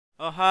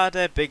Oh hi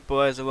there big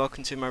boys and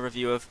welcome to my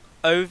review of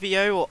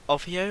OVIO or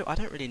OVIO, I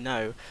don't really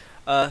know,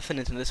 for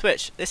Nintendo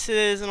Switch. This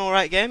is an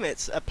alright game.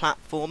 It's a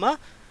platformer,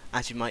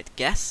 as you might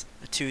guess,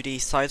 a 2D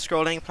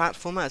side-scrolling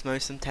platformer as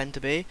most of them tend to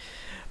be.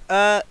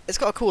 It's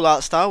got a cool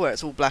art style where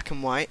it's all black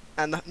and white,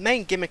 and the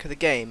main gimmick of the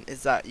game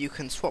is that you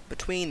can swap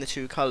between the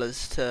two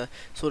colours to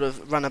sort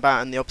of run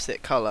about in the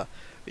opposite colour,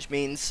 which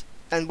means,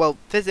 and well,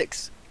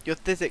 your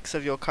physics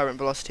of your current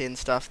velocity and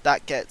stuff,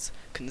 that gets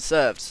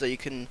conserved, so you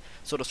can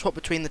sort of swap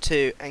between the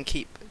two and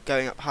keep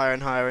going up higher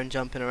and higher and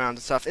jumping around and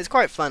stuff. It's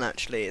quite fun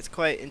actually. It's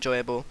quite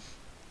enjoyable.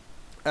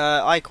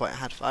 I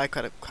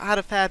had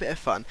a fair bit of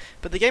fun,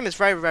 but the game is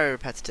very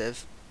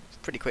repetitive,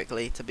 pretty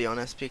quickly to be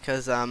honest,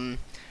 because I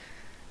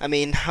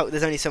mean,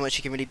 there's only so much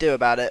you can really do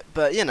about it,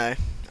 but you know,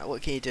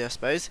 what can you do, I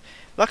suppose.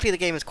 Luckily the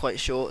game is quite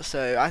short,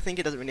 so I think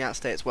it doesn't really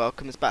outstay its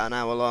welcome. It's about an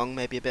hour long,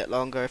 maybe a bit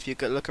longer if you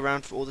go look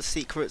around for all the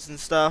secrets and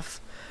stuff,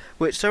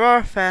 which there are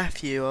a fair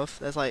few of.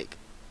 There's like,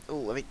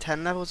 I think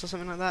 10 levels or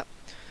something like that.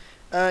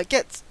 It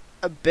gets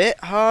a bit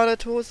harder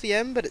towards the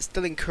end, but it's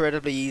still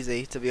incredibly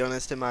easy, to be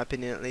honest, in my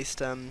opinion at least,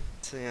 so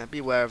yeah, be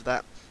aware of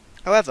that.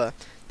 However,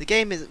 the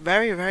game is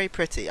very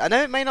pretty. I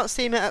know it may not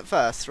seem it at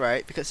first,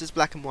 right, because it's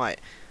black and white,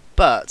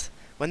 but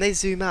when they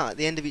zoom out at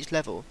the end of each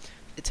level,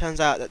 it turns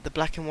out that the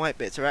black and white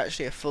bits are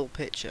actually a full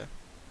picture,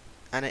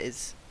 and it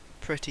is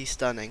pretty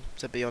stunning,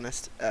 to be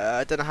honest.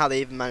 I don't know how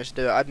they even managed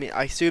to do it. I mean,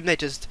 I assume they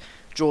just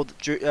drew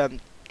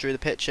the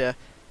picture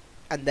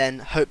and then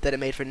hope that it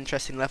made for an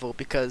interesting level,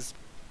 because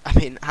I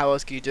mean, how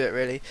else could you do it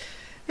really?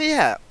 But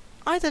yeah,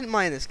 I didn't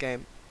mind this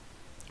game.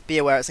 Be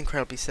aware it's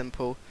incredibly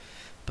simple,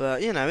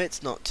 but you know,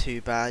 it's not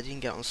too bad. You can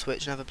get it on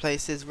Switch and other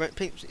places.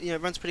 You know,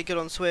 runs pretty good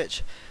on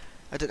Switch.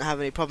 I didn't have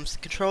any problems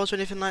with the controls or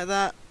anything like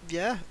that.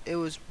 Yeah, it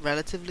was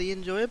relatively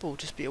enjoyable.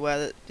 Just be aware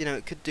that, you know,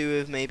 it could do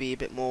with maybe a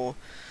bit more,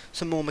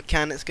 some more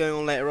mechanics going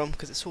on later on,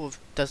 because it sort of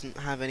doesn't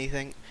have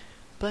anything.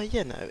 But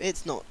you know,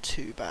 it's not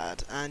too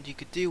bad, and you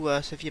could do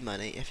worse with your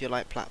money if you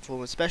like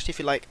platforms, especially if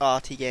you like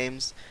arty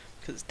games,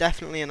 because it's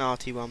definitely an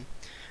arty one.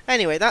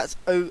 Anyway, that's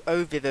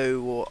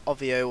OVIVO or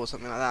OVIO or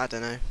something like that, I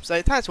don't know. So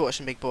thanks for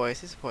watching, big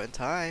boys. It's a point in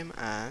time,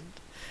 and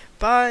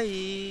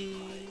bye!